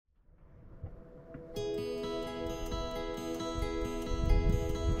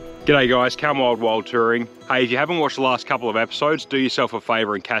G'day guys, Come Wild Touring. Hey, if you haven't watched the last couple of episodes, do yourself a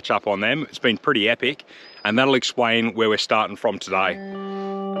favour and catch up on them. It's been pretty epic, and that'll explain where we're starting from today.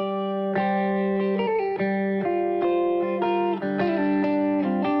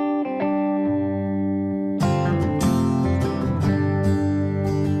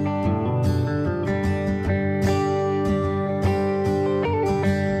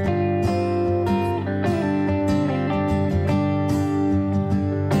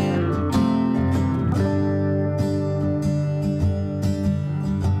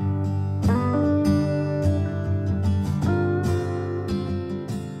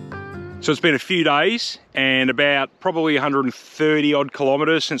 So it's been a few days and about probably 130 odd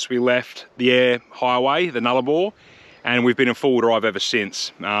kilometres since we left the air highway, the Nullarbor, and we've been in full drive ever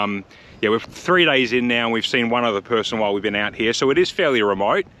since. Yeah, we're 3 days in now and we've seen one other person while we've been out here, so it is fairly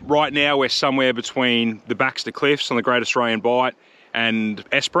remote. Right now we're somewhere between the Baxter Cliffs on the Great Australian Bight and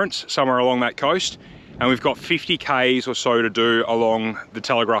Esperance, somewhere along that coast. And we've got 50 k's or so to do along the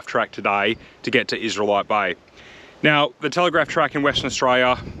Telegraph Track today to get to Israelite Bay. Now, the Telegraph Track in Western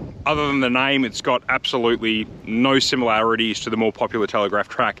Australia, other than the name, it's got absolutely no similarities to the more popular Telegraph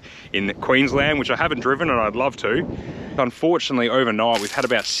Track in Queensland, which I haven't driven and I'd love to. Unfortunately, overnight, we've had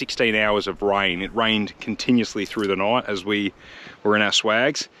about 16 hours of rain. It rained continuously through the night as we were in our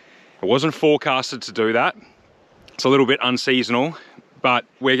swags. It wasn't forecasted to do that. It's a little bit unseasonal, but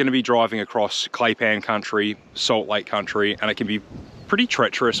we're going to be driving across claypan country, salt lake country, and it can be pretty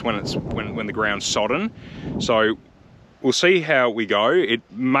treacherous when the ground's sodden. So we'll see how we go. It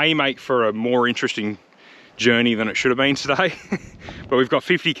may make for a more interesting journey than it should have been today. But we've got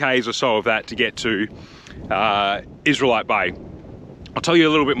 50 k's or so of that to get to Israelite Bay. I'll tell you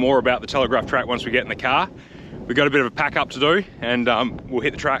a little bit more about the Telegraph Track once we get in the car. We've got a bit of a pack up to do, and we'll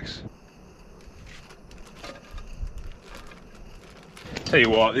hit the tracks. Tell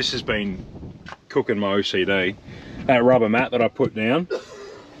you what, this has been cooking my OCD. That rubber mat that I put down,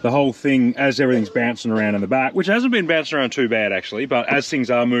 the whole thing, as everything's bouncing around in the back, which hasn't been bouncing around too bad actually, but as things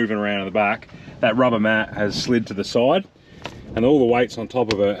are moving around in the back, that rubber mat has slid to the side and all the weight's on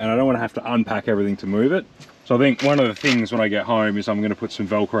top of it, and I don't want to have to unpack everything to move it. So I think one of the things when I get home is I'm going to put some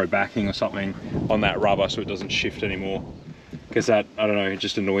Velcro backing or something on that rubber so it doesn't shift anymore, because that, I don't know, it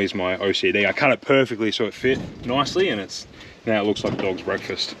just annoys my OCD. I cut it perfectly so it fit nicely, and now it looks like a dog's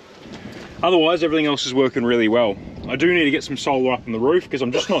breakfast. Otherwise, everything else is working really well. I do need to get some solar up on the roof because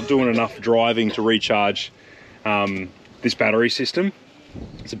I'm just not doing enough driving to recharge this battery system.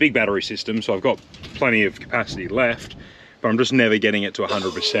 It's a big battery system, so I've got plenty of capacity left, but I'm just never getting it to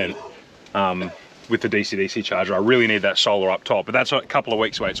 100% with the DC-DC charger. I really need that solar up top, but that's a couple of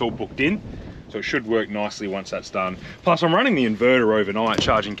weeks away. It's all booked in, so it should work nicely once that's done. Plus, I'm running the inverter overnight,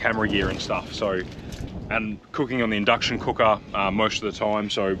 charging camera gear and stuff, so, and cooking on the induction cooker most of the time,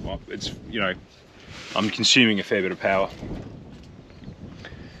 so it's, you know, I'm consuming a fair bit of power.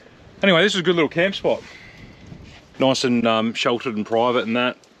 Anyway, this is a good little camp spot. Nice and sheltered and private and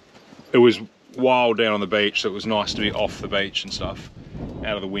that. It was wild down on the beach, so it was nice to be off the beach and stuff.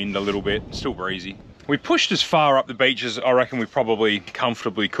 Out of the wind a little bit, still breezy. We pushed as far up the beach as I reckon we probably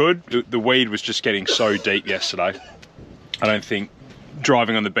comfortably could. The weed was just getting so deep yesterday. I don't think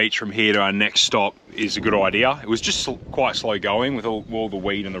driving on the beach from here to our next stop is a good idea. It was just quite slow going with all the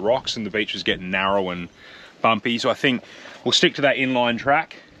weed and the rocks, and the beach was getting narrow and bumpy. So I think we'll stick to that inline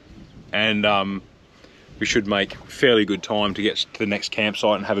track, and we should make fairly good time to get to the next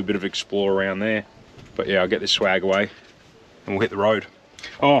campsite and have a bit of explore around there. But yeah, I'll get this swag away and we'll hit the road.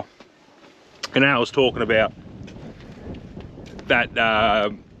 Oh, and now I was talking about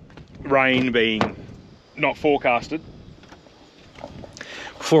that rain being not forecasted.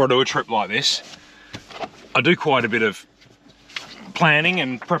 Before I do a trip like this, I do quite a bit of planning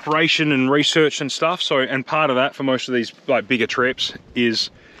and preparation and research and stuff. So, and part of that for most of these like bigger trips is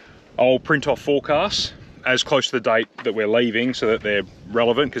I'll print off forecasts as close to the date that we're leaving so that they're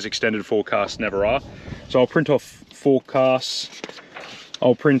relevant, because extended forecasts never are. So I'll print off forecasts,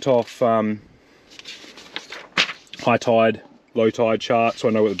 I'll print off high tide, low tide charts so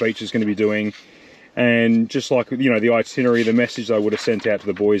I know what the beach is going to be doing. And just like, you know, the itinerary, the message I would have sent out to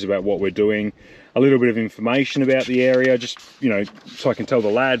the boys about what we're doing, a little bit of information about the area, just, you know, so I can tell the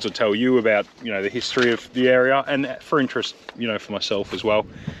lads or tell you about, you know, the history of the area, and for interest, you know, for myself as well.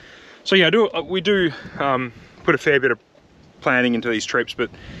 So yeah, we do put a fair bit of planning into these trips, but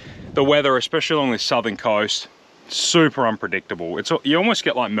the weather, especially along the southern coast, super unpredictable. You almost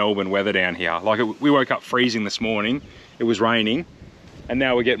get like Melbourne weather down here. Like we woke up freezing this morning, it was raining, and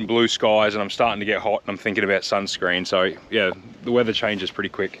now we're getting blue skies and I'm starting to get hot and I'm thinking about sunscreen. So yeah, the weather changes pretty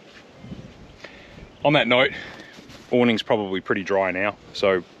quick. On that note, awning's probably pretty dry now,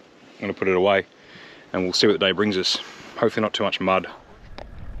 so I'm gonna put it away and we'll see what the day brings us. Hopefully not too much mud.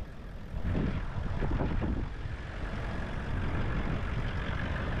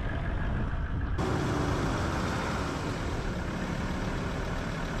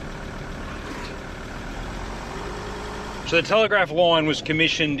 So the Telegraph line was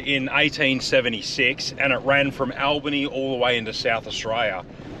commissioned in 1876 and it ran from Albany all the way into South Australia.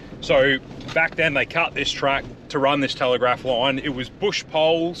 So back then they cut this track to run this telegraph line. It was bush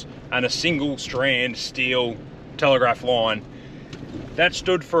poles and a single strand steel telegraph line. That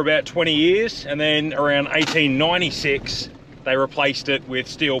stood for about 20 years, and then around 1896 they replaced it with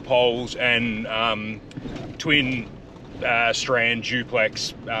steel poles and twin strand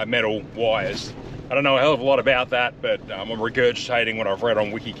duplex metal wires. I don't know a hell of a lot about that, but I'm regurgitating what I've read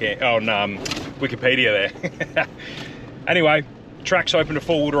on Wikipedia there. Anyway, track's open to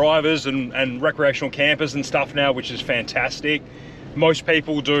four-wheel drivers and recreational campers and stuff now, which is fantastic. Most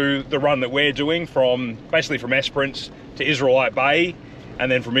people do the run that we're doing basically from Esperance to Israelite Bay, and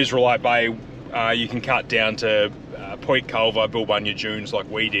then from Israelite Bay you can cut down to Point Culver, Bilbunya Dunes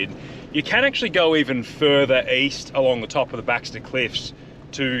like we did. You can actually go even further east along the top of the Baxter Cliffs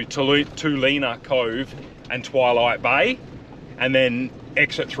to Tulina Cove and Twilight Bay, and then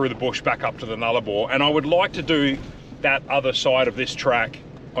exit through the bush back up to the Nullarbor. And I would like to do that other side of this track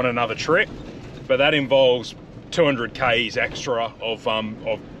on another trip, but that involves 200 k's extra of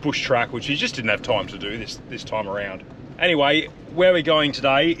bush track, which you just didn't have time to do this time around. Anyway, where we're going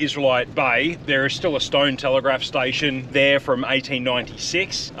today, Israelite Bay, there is still a stone telegraph station there from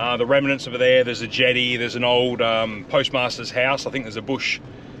 1896. The remnants over there's a jetty, there's an old postmaster's house. I think there's a bush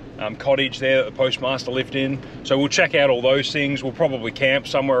cottage there that the postmaster lived in. So we'll check out all those things. We'll probably camp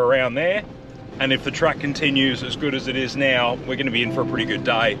somewhere around there. And if the track continues as good as it is now, we're going to be in for a pretty good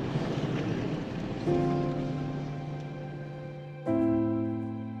day.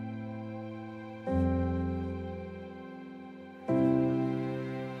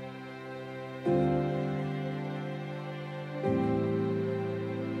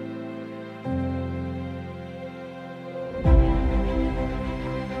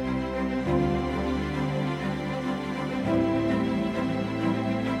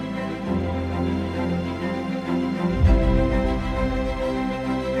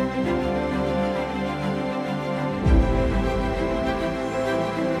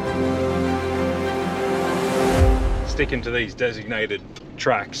 Sticking to these designated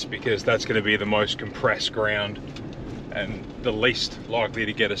tracks because that's going to be the most compressed ground and the least likely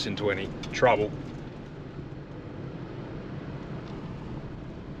to get us into any trouble.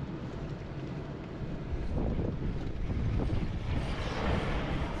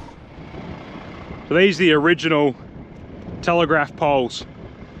 So these are the original telegraph poles,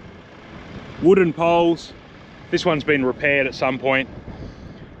 wooden poles. This one's been repaired at some point.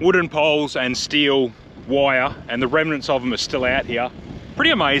 Wooden poles and steel wire, and the remnants of them are still out here. Pretty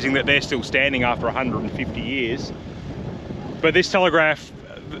amazing that they're still standing after 150 years. But this telegraph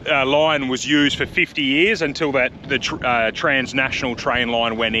line was used for 50 years until the transnational train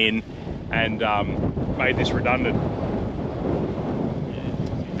line went in and made this redundant.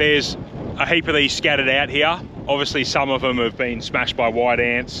 There's a heap of these scattered out here. Obviously some of them have been smashed by white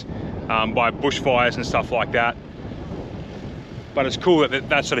ants, by bushfires and stuff like that. But it's cool that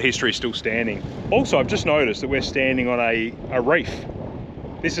that sort of history is still standing. Also, I've just noticed that we're standing on a reef.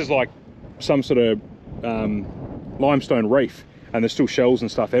 This is like some sort of limestone reef, and there's still shells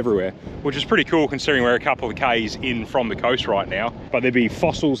and stuff everywhere, which is pretty cool considering we're a couple of k's in from the coast right now. But there'd be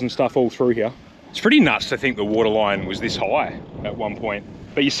fossils and stuff all through here. It's pretty nuts to think the waterline was this high at one point.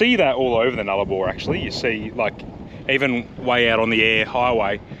 But you see that all over the Nullarbor actually. You see, like, even way out on the air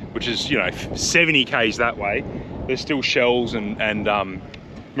highway, which is, you know, 70 k's that way, there's still shells and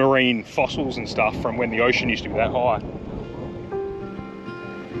marine fossils and stuff from when the ocean used to be that high.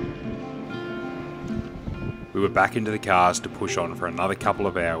 We were back into the cars to push on for another couple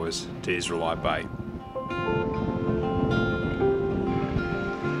of hours to Israelite Bay.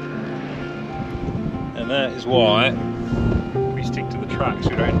 And that is why we stick to the tracks.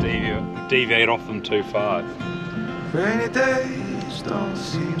 We don't deviate off them too far. Rainy days don't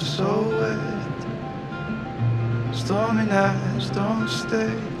seem so wet. Stormy nights don't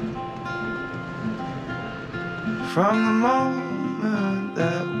stay. From the moment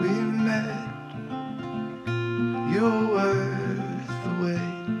that we met, you were worth the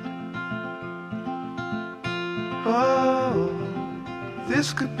wait. Oh,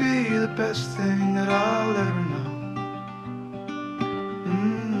 this could be the best thing that I'll ever know.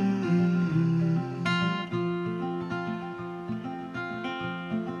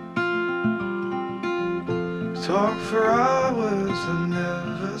 Talk for hours and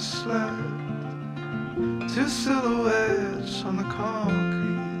never slept. Two silhouettes on the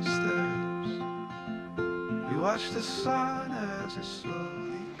concrete steps. We watched the sun as it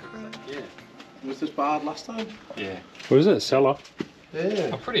slowly crept. Yeah. Was this bad last time? Yeah. What is it? A cellar? Yeah.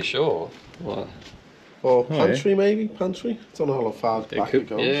 I'm pretty sure. What? Or pantry, maybe? Pantry? I don't know how far back it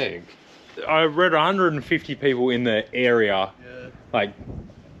goes. Yeah. I read 150 people in the area, like,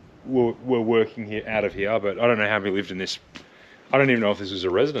 were working here out of here, but I don't know how many lived in this. I don't even know if this was a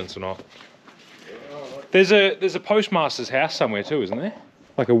residence or not. There's a postmaster's house somewhere too, isn't there?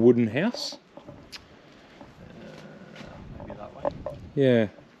 Like a wooden house. Maybe that way. Yeah.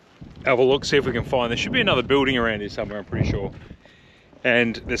 Have a look, see if we can find. There should be another building around here somewhere, I'm pretty sure.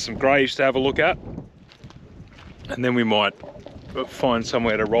 And there's some graves to have a look at. And then we might find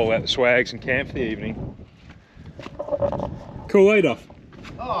somewhere to roll out the swags and camp for the evening. Cool, eh, Duff?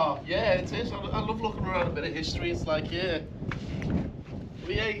 Oh, yeah, it is. I love looking around a bit of history. It's like, yeah.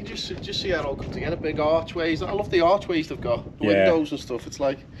 Well, yeah, you just see how it all comes together. Big archways. I love the archways they've got. The windows and stuff. It's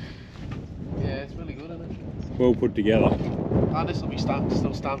like, yeah, it's really good, isn't it? Well put together. And this will be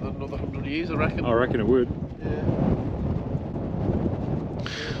still standing another 100 years, I reckon. I reckon it would. Yeah.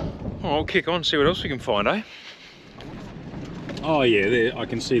 Oh, I'll kick on, see what else we can find, eh? Oh yeah, there, I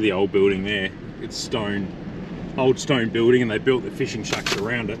can see the old building there. It's stone, old stone building, and they built the fishing shacks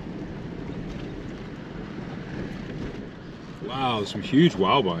around it. Wow, there's some huge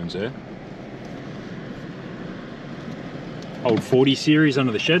whale bones there. Old 40 series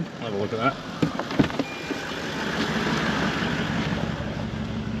under the shed. Have a look at that.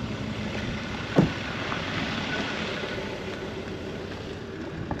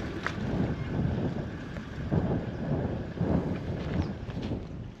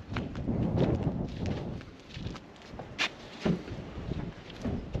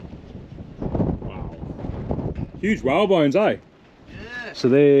 Huge whale bones, eh? Yeah. So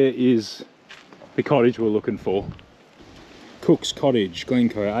there is the cottage we're looking for. Cook's Cottage,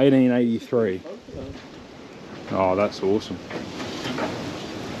 Glencoe, 1883. Oh, that's awesome.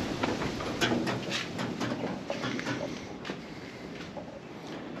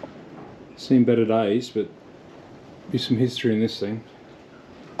 Seen better days, but there's some history in this thing.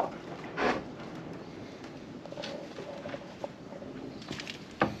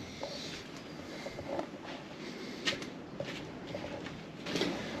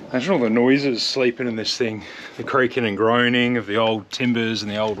 Imagine all the noises sleeping in this thing. The creaking and groaning of the old timbers and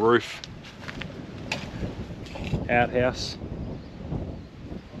the old roof. Outhouse.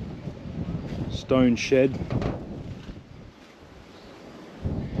 Stone shed.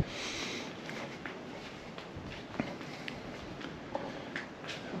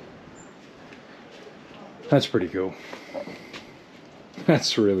 That's pretty cool.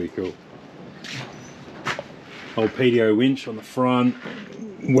 That's really cool. Old PDO winch on the front.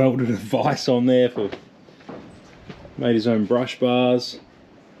 Welded a vise on there for, made his own brush bars.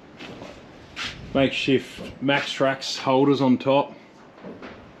 Makeshift Max Trax holders on top.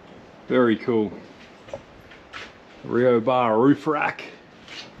 Very cool. Rio bar roof rack.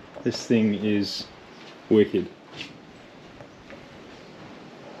 This thing is wicked.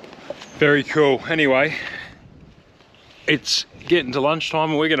 Very cool. Anyway, it's getting to lunchtime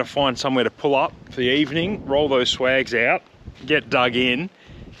and we're going to find somewhere to pull up for the evening, roll those swags out, get dug in.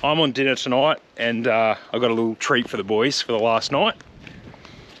 I'm on dinner tonight and I've got a little treat for the boys for the last night.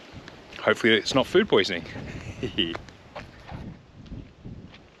 Hopefully it's not food poisoning.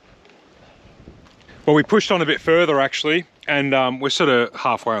 Well, we pushed on a bit further actually, and we're sort of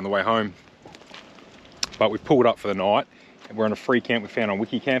halfway on the way home. But we've pulled up for the night and we're on a free camp we found on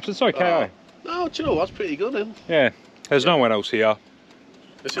Wiki Camps. It's okay. No, do you know, that's pretty good, isn't it? Yeah, there's no one else here.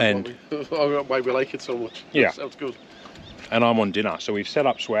 This is why we like it so much. Yeah. Sounds good. And I'm on dinner, so we've set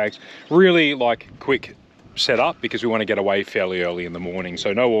up swags. Really like quick setup because we want to get away fairly early in the morning.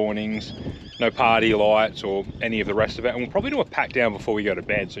 So no awnings, no party lights or any of the rest of it. And we'll probably do a pack down before we go to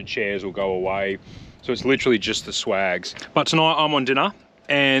bed, so chairs will go away. So it's literally just the swags. But tonight I'm on dinner,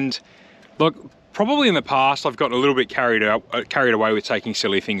 and look, probably in the past I've gotten a little bit carried away with taking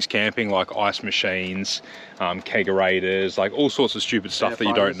silly things camping, like ice machines, kegerators, like all sorts of stupid stuff that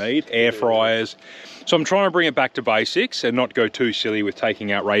you don't need, air fryers. So I'm trying to bring it back to basics and not go too silly with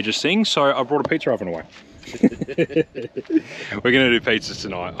taking outrageous things. So I brought a pizza oven away. We're gonna do pizzas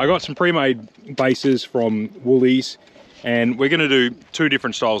tonight. I got some pre-made bases from Woolies, and we're gonna do two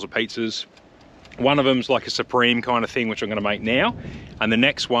different styles of pizzas. One of them's like a supreme kind of thing, which I'm gonna make now. And the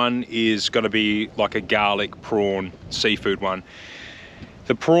next one is gonna be like a garlic prawn seafood one.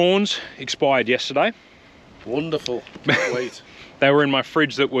 The prawns expired yesterday. Wonderful. Wait. They were in my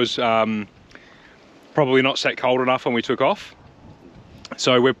fridge that was probably not set cold enough when we took off.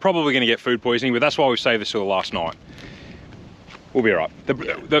 So we're probably going to get food poisoning, but that's why we saved this till the last night. We'll be all right.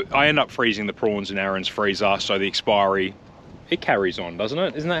 I end up freezing the prawns in Aaron's freezer, so the expiry, it carries on, doesn't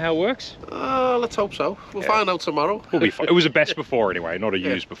it? Isn't that how it works? Let's hope so. We'll find out tomorrow. We'll be fine. It was a best before anyway, not a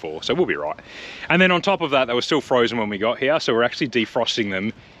used before, so we'll be right. And then on top of that, they were still frozen when we got here, so we're actually defrosting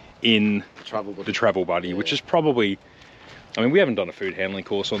them in the Travel Buddy, which is probably, I mean, we haven't done a food handling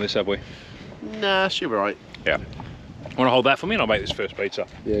course on this, have we? Nah, she'll be right. Yeah. Want to hold that for me and I'll make this first pizza?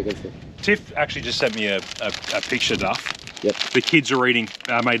 Yeah, go for it. Tiff actually just sent me a picture, Duff. Yep. The kids are eating,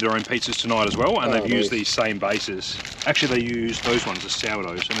 made their own pizzas tonight as well, and they've used these same bases. Actually, they used those ones as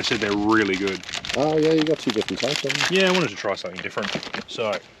sourdoughs, and they said they're really good. Oh yeah, you got 2 different types of them. Yeah, I wanted to try something different. So,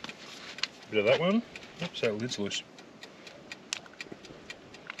 a bit of that one. Oops, that lid's loose.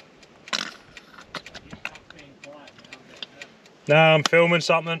 No, I'm filming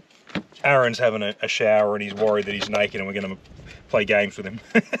something. Aaron's having a shower and he's worried that he's naked and we're going to play games with him.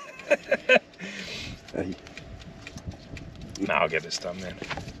 Hey. No, I'll get this done, man.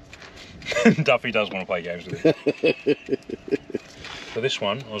 Duffy does want to play games with him. For this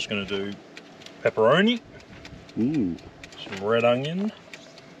one, I was going to do pepperoni, some red onion,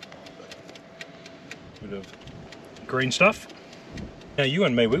 a bit of green stuff. Now, you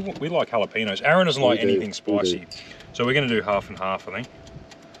and me, we like jalapenos. Aaron doesn't like anything spicy. So we're going to do half and half, I think.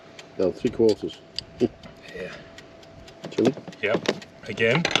 No, 3/4. Yeah. Chili? Yep.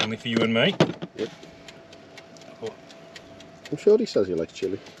 Again, only for you and me. Yep. I'm sure he says he likes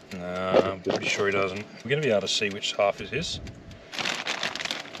chili. No, I'm pretty sure he doesn't. We're going to be able to see which half is his.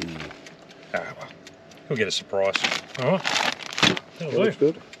 Ah, well, he'll get a surprise. All right. That'll do. Looks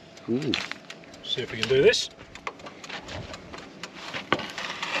good. See if we can do this.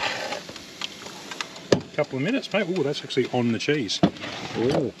 Couple of minutes, mate. Oh, that's actually on the cheese.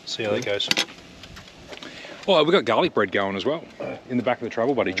 Ooh. See how that goes. Oh, we've got garlic bread going as well in the back of the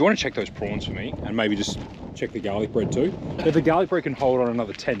Travel Buddy. Do you want to check those prawns for me and maybe just check the garlic bread too? If the garlic bread can hold on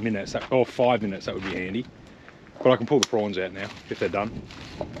another 10 minutes or 5 minutes, that would be handy. But I can pull the prawns out now if they're done.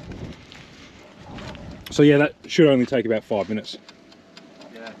 So yeah, that should only take about 5 minutes.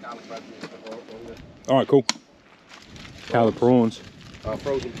 Yeah, garlic bread. All right, cool. How are the prawns?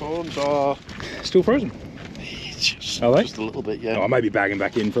 Frozen prawns are still frozen. Are they? Just a little bit, yeah. Oh, I may be bagging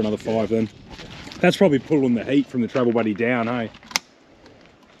back in for another 5 then. That's probably pulling the heat from the Travel Buddy down, hey?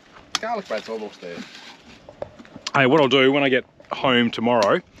 Garlic bread's almost there. Hey, what I'll do when I get home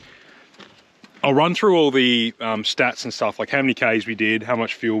tomorrow, I'll run through all the stats and stuff, like how many Ks we did, how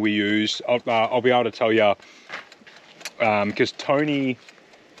much fuel we used. I'll be able to tell you, because Tony,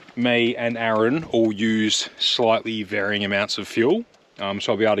 me and Aaron all use slightly varying amounts of fuel.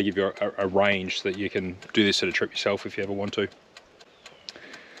 So I'll be able to give you a range so that you can do this at a trip yourself if you ever want to.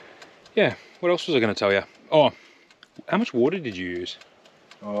 Yeah, what else was I going to tell you? Oh, how much water did you use?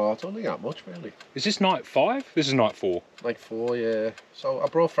 Oh, it's only that much, really. Is this night 5? This is night 4. Like 4, yeah. So I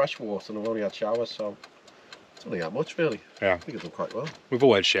brought fresh water and I've only had showers, so it's only that much, really. Yeah. I think it's done quite well. We've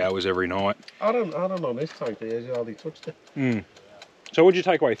all had showers every night. I don't know this tank here, you hardly touched it. So what'd you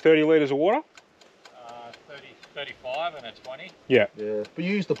take away, 30 litres of water? 35 and a 20. Yeah. Yeah. But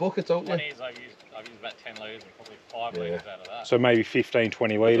you use the bucket, don't you? 20s, I've used about 10 litres and probably 5 litres out of that. So maybe 15,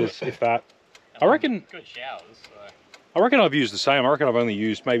 20 litres, if that. I reckon. Good showers. So. I reckon I've used the same. I reckon I've only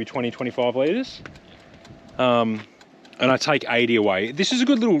used maybe 20, 25 litres. And I take 80 away. This is a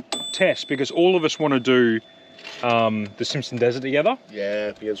good little test because all of us want to do the Simpson Desert together. Yeah,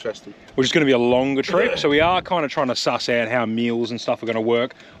 it'd be interesting. Which is going to be a longer trip. So we are kind of trying to suss out how meals and stuff are going to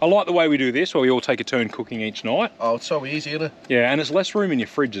work. I like the way we do this, where we all take a turn cooking each night. Oh, it's so easy, isn't it? Yeah, and it's less room in your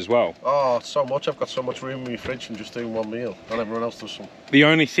fridge as well. Oh, it's so much. I've got so much room in my fridge from just doing one meal. And everyone else does some. The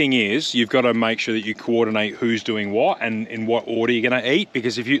only thing is, you've got to make sure that you coordinate who's doing what and in what order you're going to eat.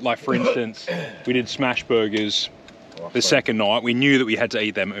 Because if you, like for instance, we did smash burgers the second night. We knew that we had to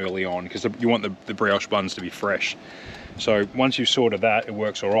eat them early on because you want the brioche buns to be fresh. So once you've sorted that, it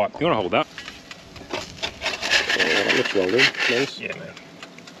works all right. You want to hold that? Oh, that looks well done. Nice. Yeah, man.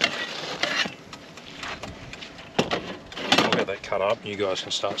 I'll get that cut up and you guys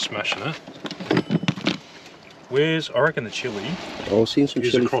can start smashing it. Where's, I reckon the chilli Oh, I've seen some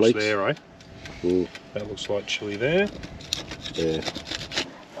is chili across flakes. there, eh? Mm. That looks like chilli there. Yeah.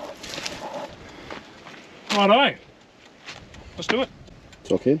 Righto. Let's do it.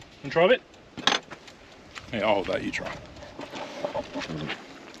 It's okay. And try a bit. Yeah, I'll hold that, you try.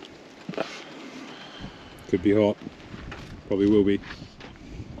 Could be hot. Probably will be.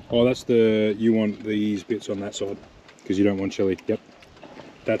 Oh, that's the, you want these bits on that side because you don't want chili. Yep.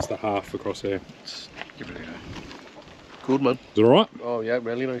 That's the half across there. Give it a go. Good, man. Is it all right? Oh, yeah,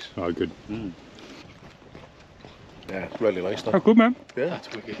 really nice. Oh, good. Yeah, really nice though. Oh, good, man. Yeah, that's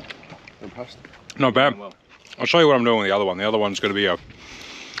wicked. Impressed. Not bad. Well, I'll show you what I'm doing with the other one. The other one's going to be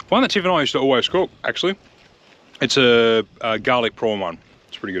one that Tiff and I used to always cook, actually. It's a garlic prawn one.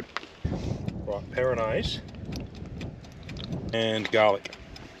 It's pretty good. Right, peronaise and garlic.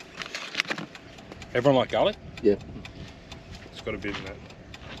 Everyone like garlic? Yeah. It's got a bit in it.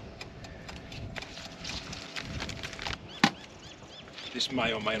 This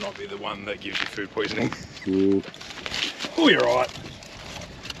may or may not be the one that gives you food poisoning. Oh, you're right.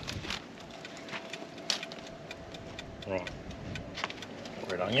 Right.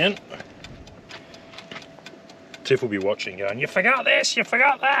 Red onion. Tiff will be watching going, you forgot this, you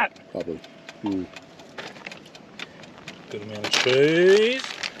forgot that. Probably. Good amount of cheese.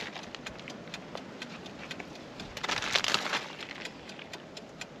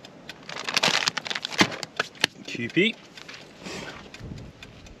 Kewpie.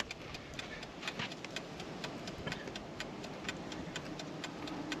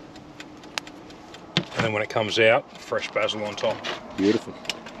 And then when it comes out, fresh basil on top. Beautiful.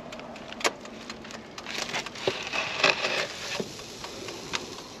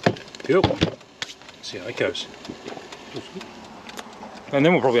 Cool. See how it goes. And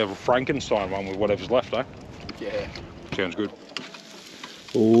then we'll probably have a Frankenstein one with whatever's left, eh? Yeah. Sounds good.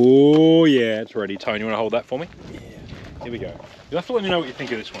 Oh yeah, it's ready. Tony, you want to hold that for me? Yeah. Here we go. You'll have to let me know what you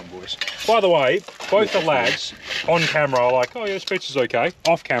think of this one, boys. By the way, both the lads on camera are like, oh yeah, this pizza's okay.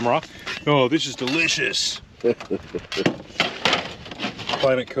 Off camera, oh, this is delicious.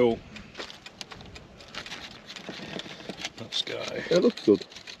 Playing it cool. Let's go. That looks good.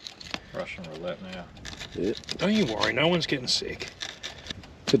 Russian roulette now. Yeah. Don't you worry, no one's getting sick.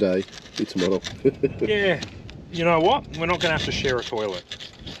 Today, be tomorrow. Yeah. You know what? We're not going to have to share a toilet.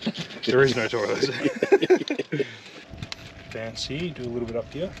 There is no toilet. Fancy, do a little bit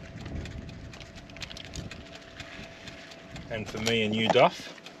up here. And for me and you,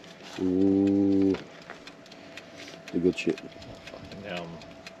 Duff. Ooh. The good shit.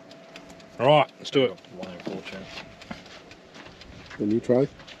 Alright, let's do it. 1 in 4 chance. Can you try?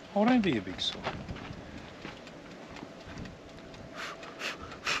 Oh, don't be a big sore.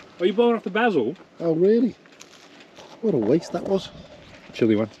 Are you blowing off the basil? Oh, really? What a waste that was.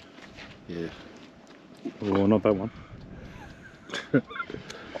 Chili one. Yeah. Oh, not that one.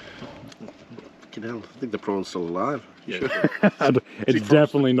 Fucking hell, I think the prawn's still alive. Yeah. It's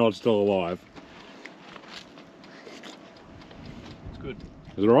definitely not still alive. It's good.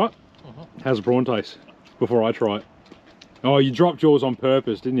 Is it alright? How's the prawn taste? Before I try it. Oh, you dropped yours on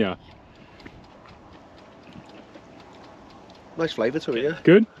purpose, didn't you? Nice flavour to it, yeah.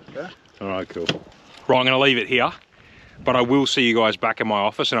 Good? Yeah. Alright, cool. Right, I'm going to leave it here. But I will see you guys back in my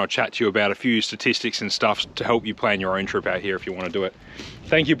office and I'll chat to you about a few statistics and stuff to help you plan your own trip out here if you want to do it.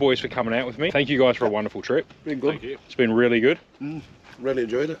 Thank you boys for coming out with me. Thank you guys for a wonderful trip. Been good. Thank you. It's been really good. Really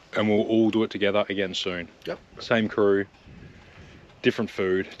enjoyed it. And we'll all do it together again soon. Yep. Same crew, different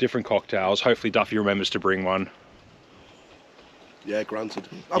food, different cocktails. Hopefully Duffy remembers to bring one. Yeah, granted.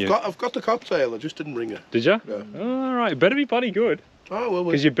 I've got the cocktail, I just didn't bring it. Did you? Yeah. All right, better be bloody good. Oh, well,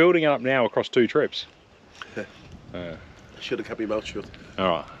 Because you're building it up now across 2 trips. should have kept my mouth shut. All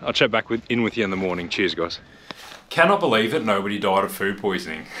right, I'll check back in with you in the morning. Cheers, guys. Cannot believe it, nobody died of food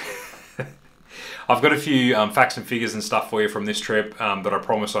poisoning. I've got a few facts and figures and stuff for you from this trip that I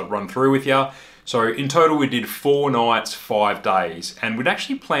promised I'd run through with you. So in total we did 4 nights, 5 days, and we'd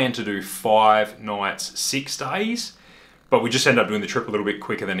actually planned to do 5 nights, 6 days, but we just ended up doing the trip a little bit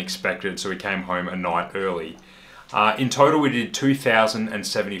quicker than expected, so we came home a night early. In total we did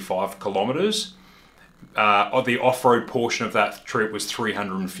 2,075 kilometers. The off-road portion of that trip was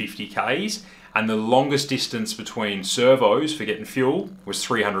 350 Ks, and the longest distance between servos for getting fuel was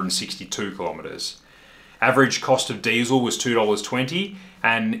 362 kilometers. Average cost of diesel was $2.20,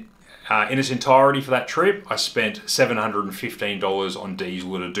 and in its entirety for that trip, I spent $715 on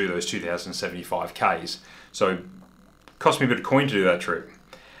diesel to do those 2,075 Ks. So, cost me a bit of coin to do that trip.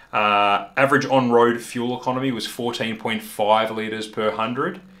 Average on-road fuel economy was 14.5 litres per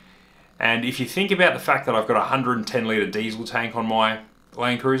 100. And if you think about the fact that I've got a 110 litre diesel tank on my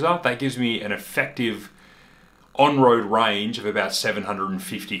Land Cruiser, that gives me an effective on-road range of about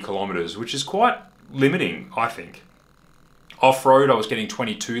 750 kilometres, which is quite limiting, I think. Off-road, I was getting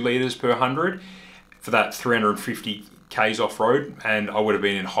 22 litres per 100 for that 350 Ks off-road, and I would have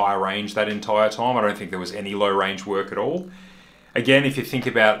been in high range that entire time. I don't think there was any low range work at all. Again, if you think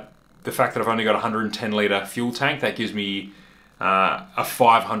about the fact that I've only got a 110 litre fuel tank, that gives me a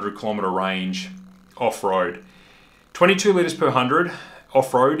 500 kilometre range off-road. 22 litres per 100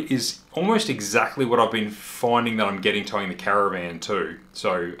 off-road is almost exactly what I've been finding that I'm getting towing the caravan too.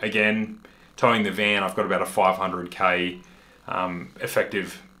 So again, towing the van, I've got about a 500k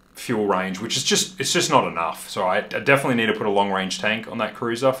effective fuel range, which is it's just not enough. So I definitely need to put a long range tank on that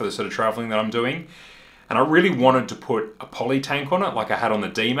cruiser for the sort of traveling that I'm doing. And I really wanted to put a poly tank on it like I had on the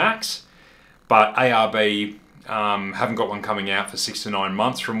D-Max, but ARB haven't got one coming out for 6 to 9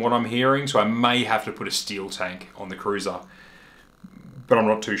 months from what I'm hearing, so I may have to put a steel tank on the cruiser, but I'm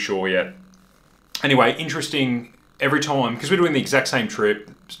not too sure yet. Anyway, interesting every time, because we're doing the exact same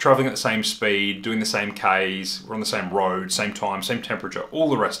trip, traveling at the same speed, doing the same Ks, we're on the same road, same time, same temperature, all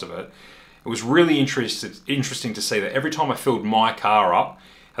the rest of it. It was really interesting to see that every time I filled my car up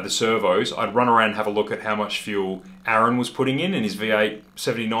at the servos, I'd run around and have a look at how much fuel Aaron was putting in his V8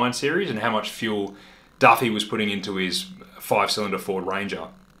 79 series and how much fuel Duffy was putting into his 5-cylinder Ford Ranger.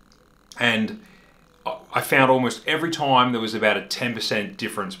 And I found almost every time there was about a 10%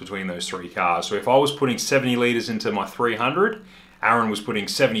 difference between those three cars. So if I was putting 70 litres into my 300, Aaron was putting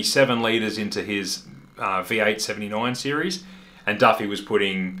 77 litres into his V8 79 series, and Duffy was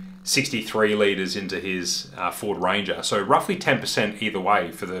putting 63 litres into his Ford Ranger. So roughly 10% either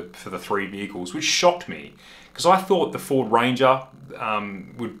way for the three vehicles, which shocked me, because I thought the Ford Ranger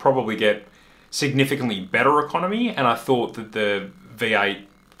would probably get significantly better economy, and I thought that the V8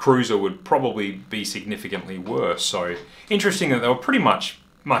 Cruiser would probably be significantly worse. So interesting that they were pretty much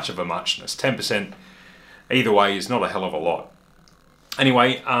of a muchness. 10% either way is not a hell of a lot.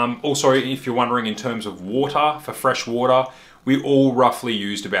 Anyway, also if you're wondering in terms of water, for fresh water, we all roughly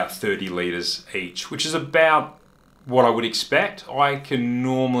used about 30 litres each, which is about what I would expect. I can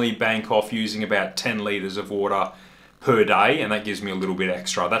normally bank off using about 10 litres of water per day, and that gives me a little bit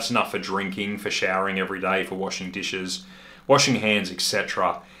extra. That's enough for drinking, for showering every day, for washing dishes, washing hands,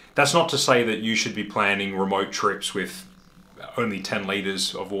 etc. That's not to say that you should be planning remote trips with only 10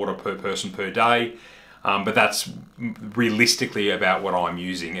 litres of water per person per day, but that's realistically about what I'm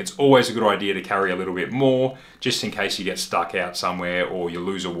using. It's always a good idea to carry a little bit more, just in case you get stuck out somewhere or you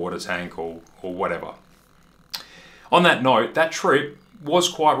lose a water tank or whatever. On that note, that trip was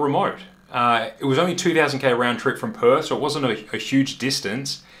quite remote. It was only 2,000k round trip from Perth, so it wasn't a huge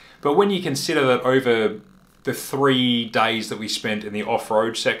distance, but when you consider that over the 3 days that we spent in the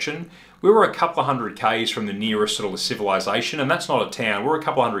off-road section, we were a couple of hundred k's from the nearest sort of civilization, and that's not a town. We're a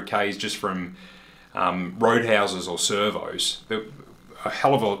couple of hundred k's just from roadhouses or servos. They're a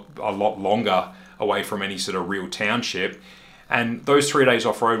hell of a lot longer away from any sort of real township. And those 3 days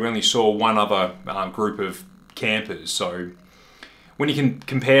off-road, we only saw one other group of campers. So when you can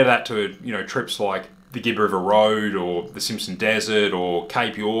compare that to trips like the Gibb River Road or the Simpson Desert or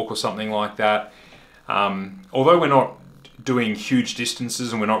Cape York or something like that, although we're not doing huge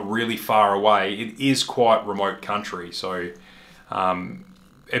distances and we're not really far away, it is quite remote country, so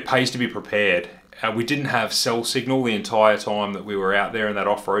it pays to be prepared. We didn't have cell signal the entire time that we were out there in that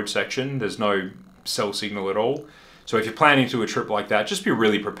off-road section. There's no cell signal at all. So if you're planning to do a trip like that, just be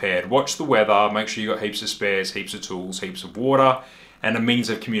really prepared. Watch the weather, make sure you've got heaps of spares, heaps of tools, heaps of water, and a means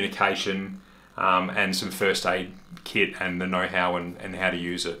of communication, and some first aid kit and the know-how and how to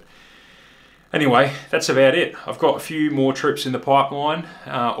use it. Anyway, that's about it. I've got a few more trips in the pipeline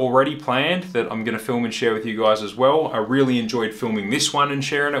already planned that I'm going to film and share with you guys as well. I really enjoyed filming this one and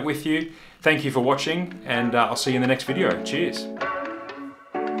sharing it with you. Thank you for watching, and I'll see you in the next video. Cheers.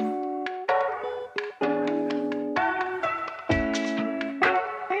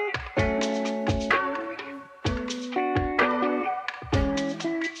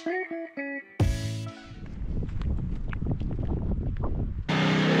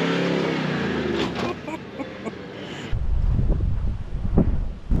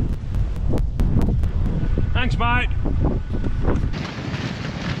 Thanks, mate.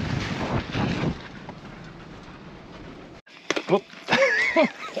 What?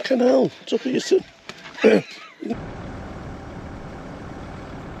 Fucking hell, it's up at your son. I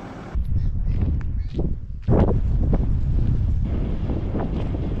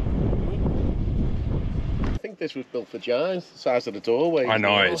think this was built for giants, the size of the doorway. I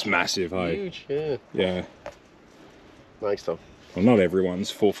know, it's massive, hey? Huge, yeah. Yeah. Nice though. Well, not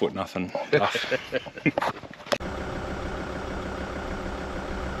everyone's 4 foot nothing tough.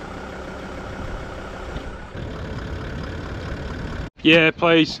 Yeah,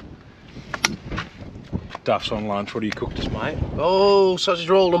 please. Duff's on lunch. What do you cooked us, mate? Oh, sausage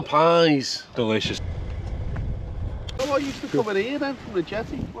roll and pies. Delicious. Oh, I used to come in here then from the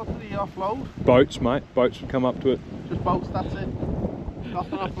jetty. What did he offload? Boats, mate. Boats would come up to it. Just boats, that's it.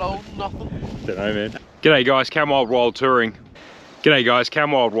 Nothing offload, nothing. Don't know, man. G'day guys, Cam Wild Wild Touring. G'day guys,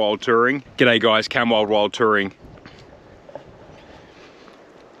 Cam Wild Wild Touring. G'day guys, Cam Wild Wild Touring.